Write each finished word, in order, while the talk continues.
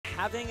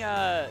having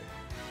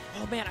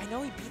oh man, I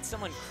know he beat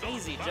someone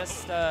crazy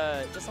just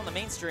on the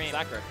mainstream.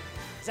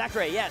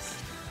 Zachary,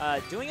 yes.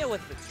 Doing it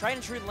with tried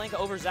and true Link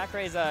over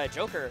Zachary's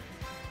Joker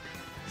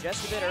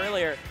just a bit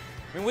earlier.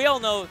 I mean, we all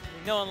know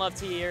and love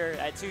T here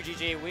at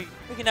 2GG. We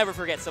can never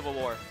forget Civil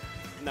War.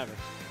 Never.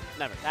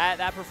 Never.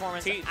 That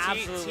performance is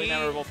absolutely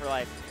memorable for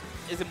life.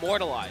 Is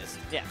immortalized.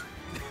 Yeah.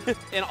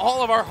 In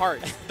all of our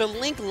hearts. The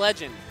Link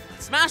legend.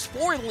 Smash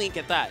 4 Link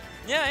at that.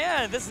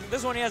 Yeah.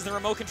 This one he has the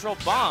remote control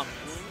bomb.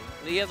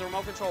 He has a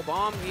remote control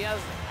bomb. He has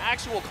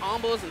actual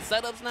combos and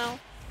setups now.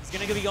 He's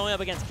going to be going up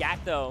against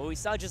Gackt, though, who we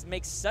saw just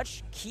make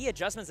such key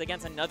adjustments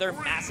against another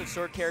massive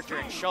sword character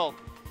in Shulk.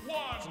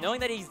 So knowing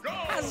that he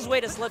has his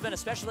way to slip in,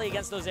 especially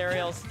against those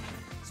aerials,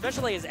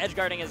 especially his edge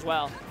guarding as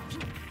well.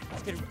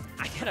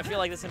 I kind of feel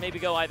like this can maybe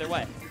go either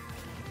way.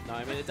 No,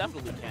 I mean, it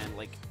definitely can.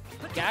 Like,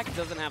 Gackt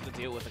doesn't have to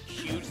deal with a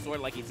huge sword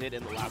like he did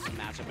in the last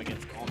matchup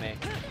against Kongo,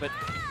 but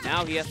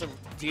now he has to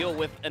deal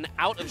with an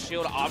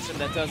out-of-shield option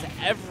that does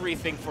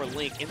everything for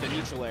Link in the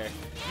neutral air.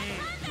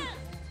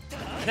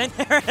 And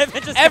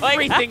then just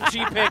everything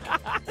G-pick.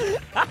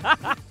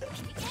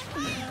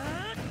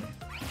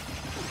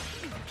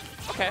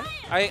 Okay,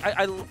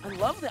 I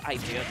love the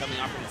idea coming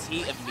off from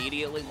T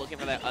immediately looking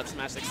for that up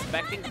smash,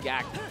 expecting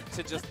Gackt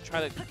to just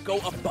try to go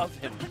above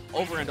him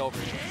over and over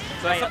again.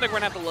 So that's something we're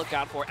going to have to look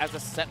out for as the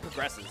set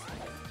progresses.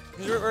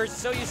 We're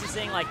so used to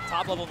seeing like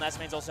top-level Ness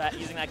mains also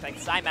using like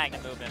Psy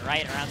Magnet movement,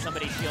 right, around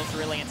somebody's shield to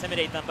really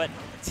intimidate them, but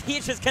T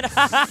just gonna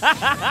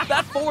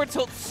that forward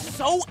tilt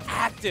so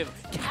active,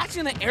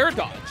 catching the air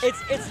dodge.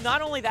 It's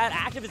not only that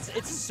active,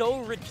 it's so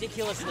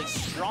ridiculously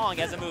strong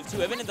as a move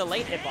too, even in the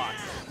late hitbox.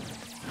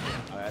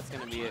 Oh, that's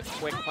gonna be a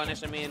quick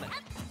punish. I mean,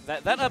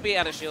 that up B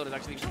out of shield is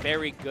actually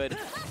very good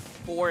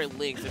for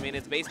Links. I mean,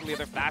 it's basically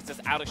their fastest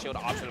out of shield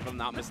option if I'm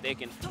not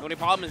mistaken. The only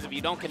problem is if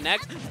you don't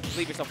connect,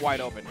 leave yourself wide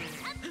open.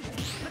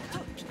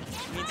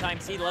 Meantime,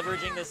 T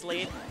leveraging this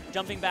lead,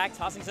 jumping back,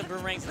 tossing some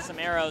boomerangs and some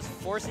arrows,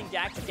 forcing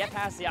Gackt to get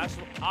past the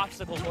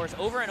obstacle course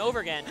over and over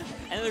again.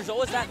 And then there's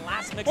always that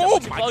last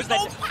mix-up to close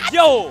that.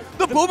 Yo!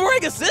 The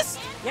boomerang assist?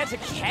 Yeah, to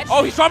catch.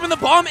 Oh, he's dropping the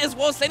bomb as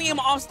well, sending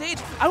him off stage.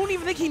 I don't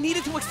even think he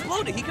needed to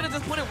explode it. He could have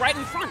just put it right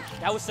in front.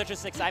 That was such a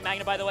sick side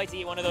magnet, by the way, to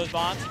eat one of those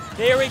bombs.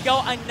 There we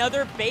go,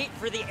 another bait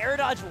for the air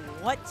dodge.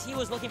 What T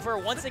was looking for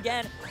once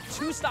again.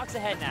 2 stocks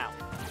ahead now.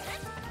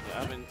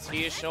 And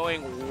T is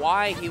showing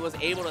why he was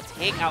able to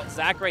take out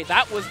Zachary.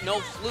 That was no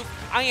fluke.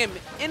 I am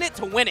in it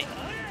to win it.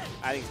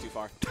 I think it's too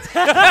far.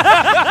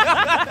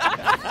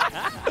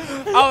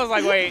 I was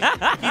like, wait,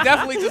 he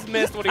definitely just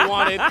missed what he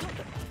wanted.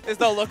 This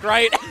don't look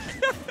right.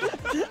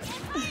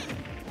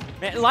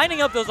 Man,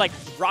 lining up those like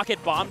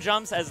rocket bomb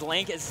jumps as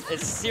Link is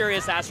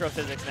serious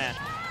astrophysics, man.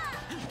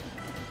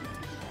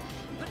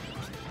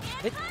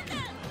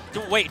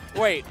 Wait.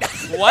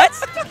 What?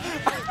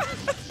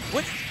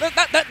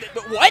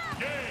 What?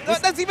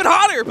 That's even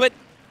hotter, but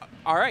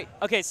all right.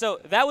 Okay, so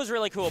that was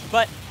really cool,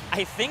 but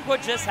I think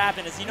what just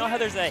happened is, you know how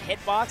there's a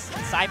hitbox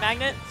and side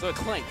magnet? So it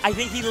clanked. I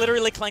think he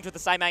literally clanked with the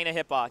side magnet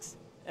hitbox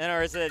in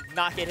order to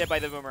not get hit by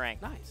the boomerang.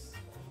 Nice.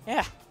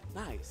 Yeah.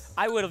 Nice.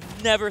 I would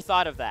have never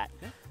thought of that.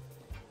 Yeah.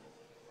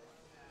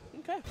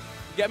 Okay.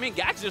 Yeah, I mean,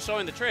 Gackt's just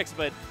showing the tricks,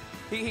 but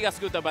he got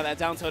scooped up by that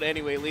down tilt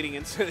anyway, leading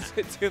into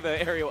to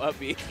the aerial up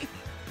B.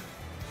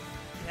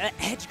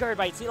 Edge guard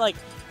by T, like,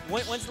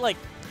 once like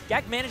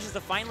Gackt manages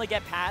to finally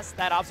get past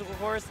that obstacle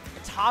course,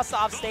 toss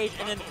off stage,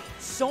 and then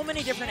so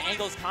many different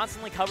angles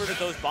constantly covered with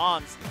those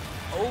bombs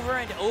over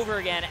and over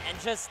again, and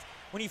just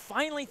when you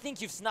finally think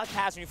you've snuck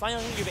past, when you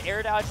finally think you've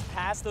air dodged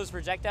past those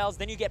projectiles,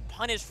 then you get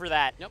punished for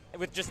that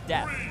with just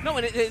death. No,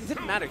 and it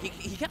didn't matter.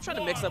 He kept trying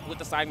to mix up with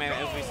the side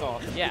magnet, as we saw.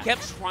 Yeah. He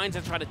kept trying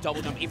to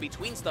double jump in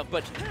between stuff,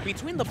 but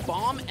between the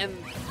bomb and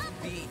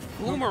the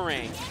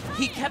boomerang,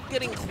 he kept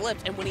getting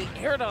clipped, and when he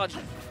air dodged,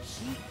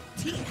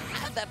 he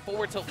had that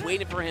forward tilt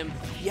waiting for him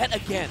yet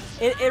again.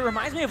 It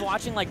reminds me of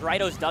watching like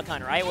Raito's Duck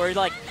Hunt, right? Where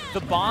like the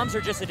bombs are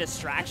just a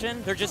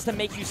distraction. They're just to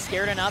make you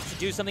scared enough to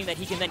do something that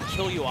he can then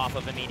kill you off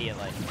of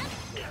immediately.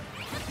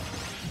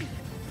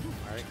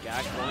 All right,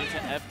 Gackt going to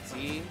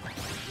FT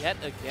yet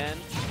again.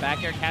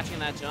 Back air catching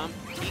that jump.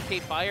 DK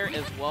fire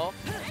as well.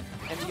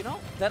 And you know,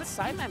 that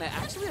side magnet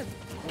actually is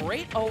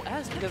great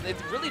OS because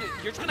it's really,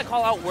 you're trying to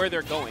call out where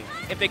they're going.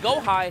 If they go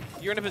high,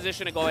 you're in a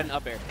position to go ahead and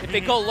up air. If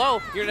they go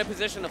low, you're in a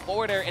position to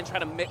forward air and try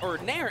to, or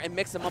nair and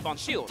mix them up on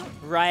shield.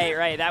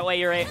 Right. That way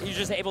you're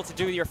just able to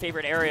do your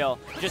favorite aerial.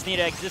 You just need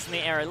to exist in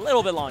the air a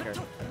little bit longer.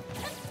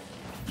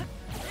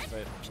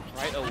 But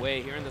right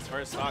away, here in this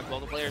first stock,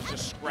 both the players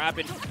just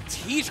scrapping.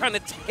 T trying to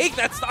take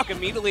that stock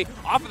immediately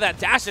off of that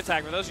dash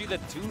attack. For those of you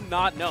that do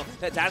not know,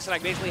 that dash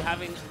attack basically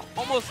having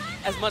almost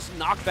as much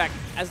knockback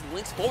as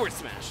Link's forward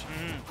smash.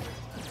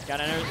 Got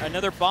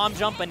another bomb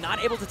jump, but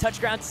not able to touch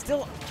ground.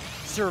 Still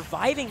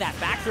surviving that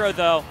back throw,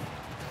 though.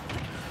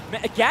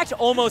 Gackt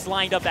almost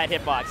lined up that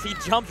hitbox. He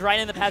jumped right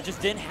in the path,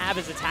 just didn't have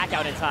his attack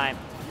out in time.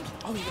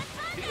 Oh,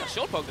 he got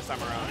shield poke this time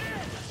around.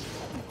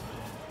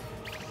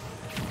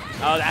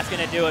 Oh, that's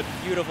going to do it.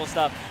 Beautiful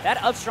stuff.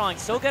 That up strong,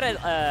 so good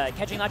at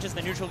catching not just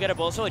the neutral getter,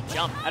 but also a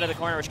jump out of the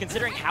corner, which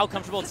considering how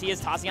comfortable T is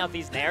tossing out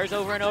these nairs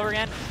over and over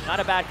again, not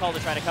a bad call to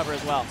try to cover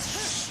as well.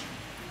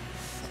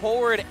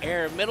 Forward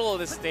air, middle of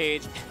the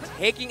stage,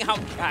 taking out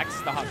Gackt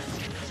stock.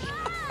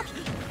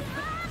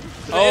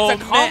 Oh,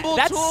 it's a combo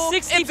that's tool.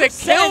 60%.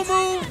 It's a kill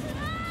move.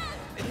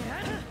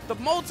 The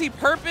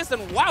multi-purpose,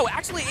 and wow,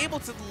 actually able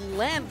to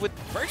land with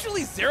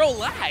virtually zero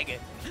lag.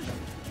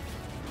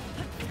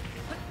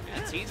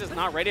 Yeah, T's just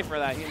not ready for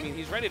that. I mean,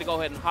 he's ready to go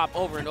ahead and hop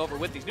over and over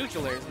with these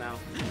neutral airs now.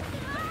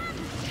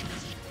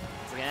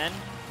 Once again,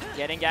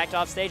 getting Gackt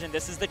off stage, and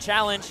this is the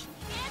challenge.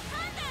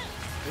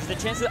 This is the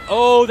chance to,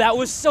 oh, that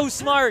was so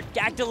smart.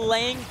 Gackt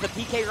delaying the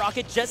PK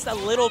rocket just a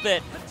little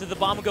bit so the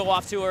bomb would go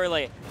off too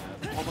early.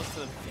 Almost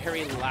to the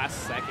very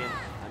last second.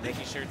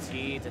 Making sure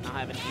T did not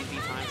have an easy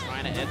time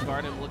trying to edge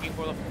guard him, looking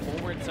for the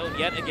forward tilt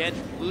yet again.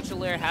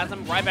 Luchalair has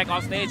him right back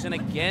off stage, and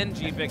again,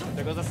 G-Pick,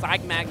 there goes a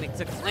Saga Magnet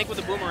to clank with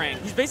the boomerang.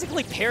 He's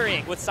basically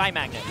parrying with Saga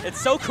Magnet. It's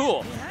so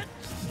cool.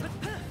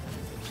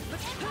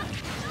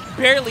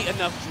 Barely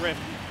enough drift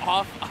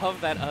off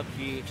of that up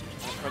B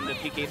from the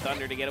PK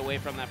Thunder to get away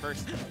from that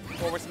first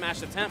forward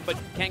smash attempt, but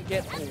can't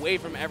get away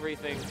from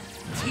everything.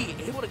 T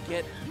able to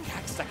get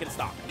Gackt's second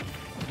stock.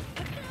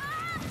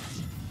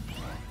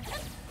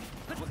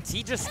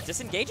 T just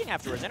disengaging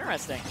afterwards.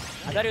 Interesting.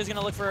 I thought he was going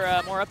to look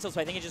for more up tilts,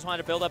 but I think he just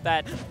wanted to build up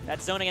that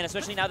zoning, and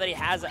especially now that he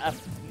has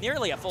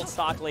nearly a full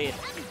stock lead.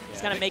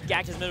 Just kind of make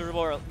Gackt as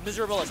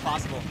miserable as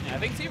possible. Yeah, I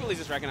think T really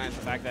just recognized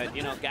the fact that,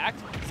 you know, Gackt,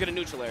 he's going to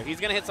neutral air. He's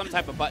going to hit some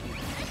type of button.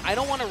 I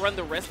don't want to run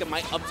the risk of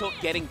my up tilt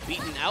getting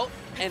beaten out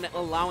and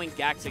allowing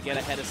Gackt to get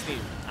ahead of steam.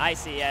 I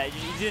see. Yeah, you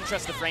didn't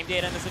trust the frame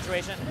data in this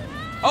situation.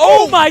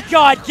 Oh my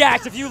God,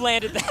 Gackt! If you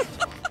landed that.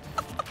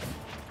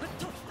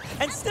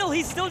 And still,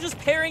 he's still just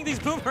parrying these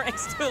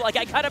boomerangs too. Like,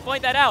 I gotta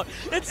point that out.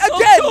 It's so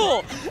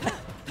cool.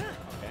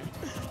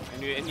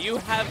 Okay. And you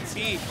have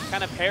T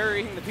kind of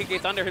parrying the PK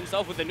Thunder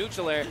himself with the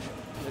neutral air.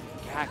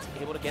 Gackt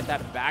able to get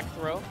that back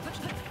throw.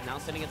 Now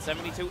sitting at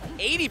 72,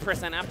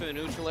 80% after the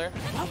neutral air.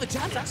 Wow, the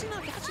jab's actually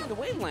not catching the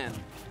wave land.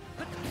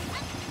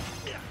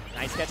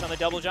 Nice catch on the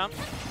double jump.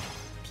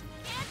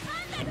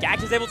 And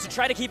Gackt is able to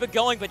try to keep it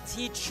going, but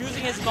T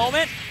choosing his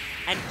moment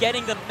and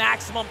getting the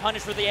maximum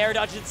punish for the air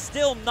dodge. It's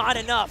still not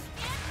enough.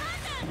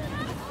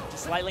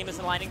 Slightly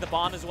misaligning the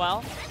bomb as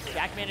well.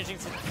 Gackt managing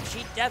to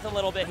cheat death a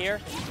little bit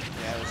here.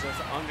 Yeah, it was just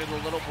under the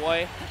little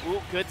boy.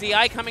 Ooh, good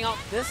DI coming out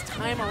this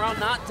time around,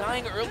 not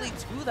dying early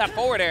to that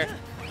forward air.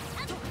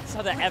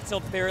 Saw the F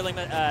tilt barely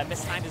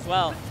mistimed as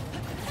well.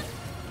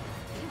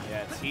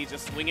 Yeah, T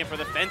just swinging for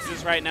the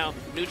fences right now.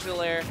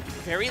 Neutral air,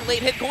 very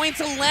late hit going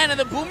to land, and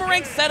the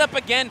boomerang set up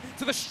again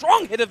to the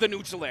strong hit of the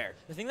neutral air.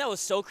 The thing that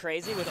was so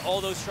crazy with all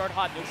those short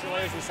hot neutral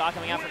airs we saw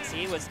coming out from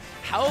T was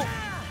how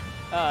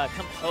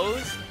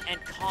composed and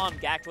calm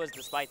Gackt was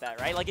despite that,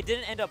 right? Like, it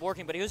didn't end up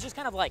working, but he was just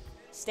kind of like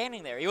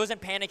standing there. He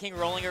wasn't panicking,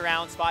 rolling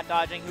around, spot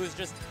dodging. He was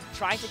just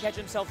trying to catch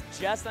himself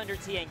just under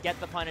T and get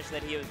the punish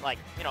that he was like,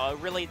 you know, a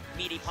really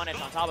meaty punish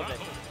on top of it.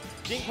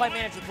 Didn't quite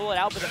manage to pull it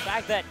out, but the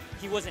fact that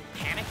he wasn't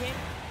panicking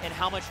and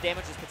how much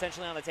damage is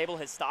potentially on the table,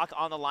 his stock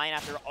on the line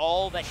after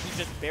all that he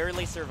just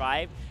barely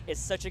survived, is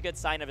such a good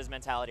sign of his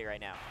mentality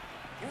right now.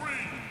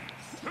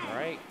 All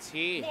right,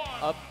 T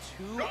up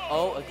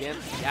 2-0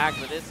 against Gackt,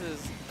 but this is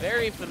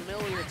very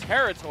familiar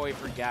territory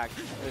for Gackt.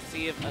 Let's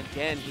see if,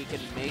 again, he can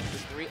make the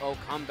 3-0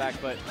 comeback,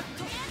 but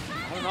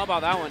I don't know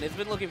about that one. It's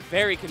been looking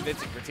very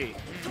convincing for T.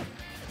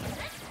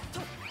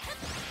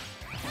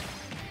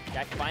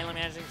 Gackt finally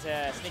managing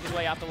to sneak his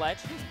way off the ledge.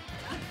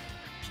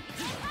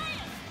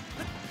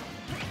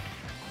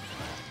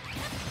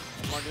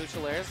 More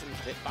neutral airs,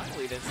 and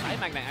finally the side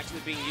magnet actually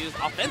being used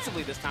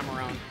offensively this time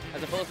around,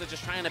 as opposed to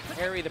just trying to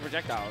parry the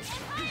projectiles.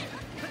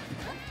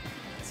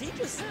 T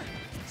just,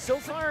 so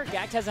far,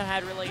 Gackt hasn't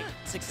had really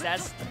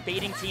success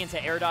baiting T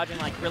into air dodging,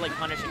 like really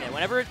punishing it.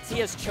 Whenever T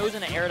has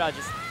chosen an air dodge,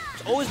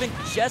 it's always been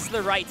just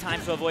the right time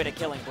to avoid a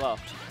killing blow.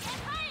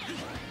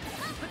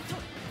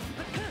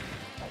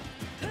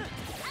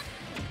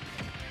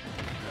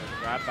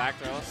 Grab back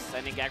throw,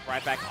 sending Gackt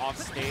right back off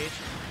stage.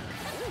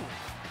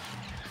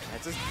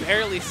 It just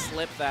barely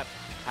slipped that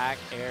pack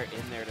air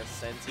in there to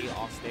send T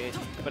off stage.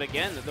 But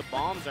again, the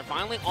bombs are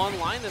finally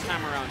online this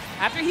time around.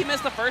 After he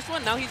missed the first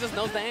one, now he just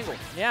knows the angle.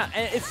 Yeah,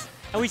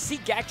 and we see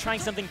Gackt trying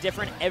something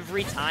different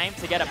every time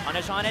to get a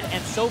punish on it,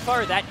 and so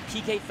far that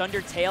PK Thunder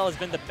tail has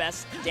been the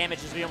best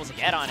damage he's been able to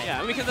get on it.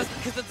 Yeah, because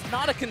it's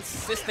not a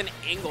consistent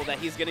angle that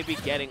he's going to be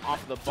getting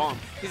off of the bomb.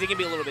 Because he can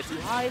be a little bit too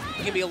high,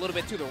 he can be a little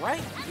bit to the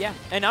right. Yeah,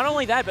 and not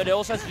only that, but it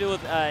also has to do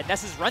with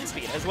Ness's run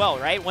speed as well,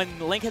 right? When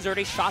Link has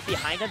already shot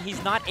behind him,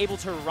 he's not able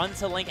to run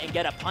to Link and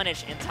get a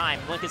punish in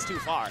time. Link is too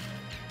far.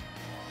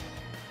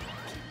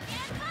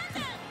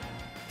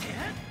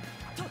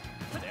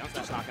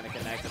 That's not going to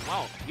connect. And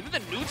wow, even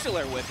the neutral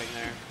air whipping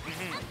there.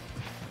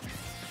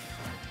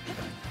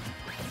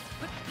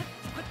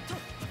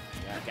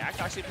 Yeah, Gackt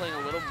actually playing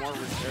a little more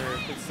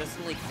reserved,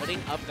 consistently putting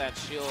up that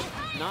shield,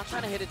 not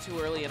trying to hit it too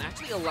early, and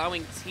actually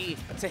allowing T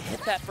to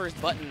hit that first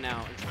button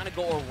now and trying to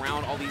go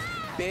around all these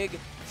big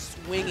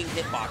swinging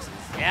hitboxes.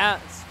 Yeah,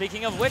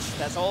 speaking of which,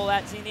 that's all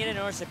that team needed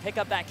in order to pick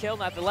up that kill,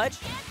 not the ledge.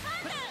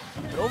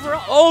 But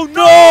overall, oh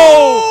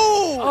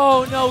no!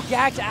 Oh no,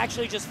 Gackt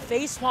actually just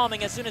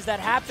face-palming as soon as that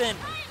happened.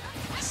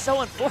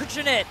 So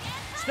unfortunate,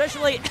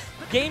 especially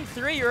game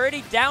 3, you're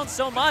already down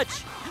so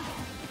much.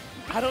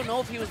 I don't know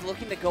if he was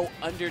looking to go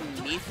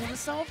underneath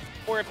himself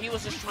or if he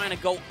was just trying to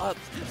go up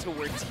to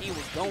where T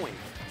was going.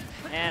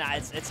 Man,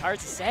 it's hard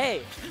to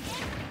say.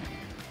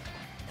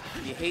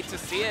 You hate to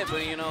see it,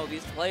 but you know,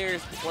 these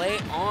players play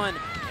on.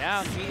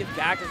 Yeah, see if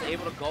Gackt is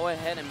able to go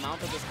ahead and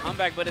mount up this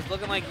comeback, but it's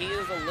looking like he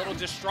is a little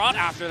distraught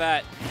after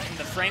that. And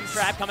the frame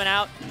trap coming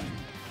out.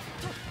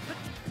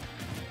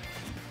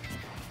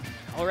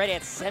 Already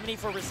at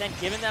 74%,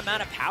 given the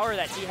amount of power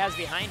that T has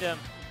behind him.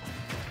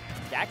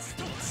 Gackt's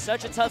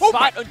such a tough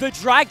spot. The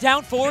drag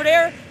down forward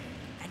air.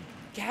 And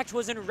Gackt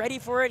wasn't ready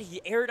for it.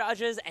 He air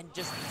dodges and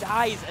just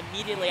dies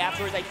immediately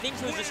afterwards. I think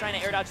he was just trying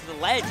to air dodge to the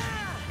ledge.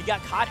 He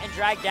got caught and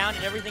dragged down,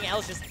 and everything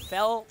else just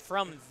fell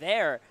from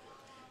there.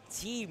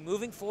 T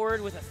moving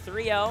forward with a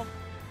 3-0,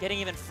 getting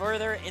even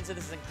further into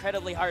this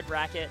incredibly hard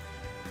bracket.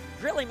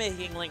 Really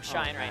making Link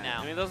shine right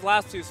now. I mean, those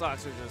last 2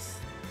 stocks are just...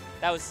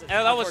 That was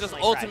just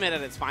ultimate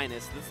at its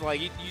finest. It's like,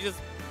 you just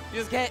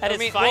get... At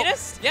its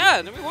finest? Well,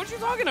 yeah, I mean, what are you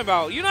talking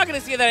about? You're not going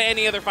to see that in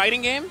any other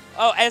fighting game.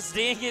 Oh,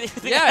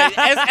 SD? Yeah,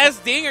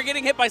 SDing or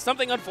getting hit by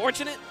something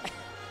unfortunate.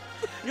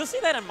 You'll see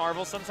that in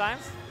Marvel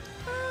sometimes.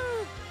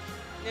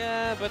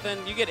 Yeah, but then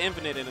you get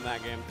infinite into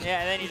that game.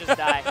 Yeah, and then you just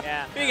die,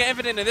 yeah. You get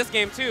infinite in this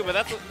game too, but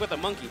that's with a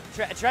monkey.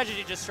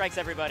 Tragedy just strikes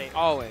everybody.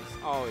 Always,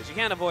 always. You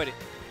can't avoid it.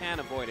 Can't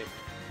avoid it.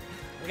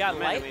 We got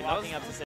Light walking up to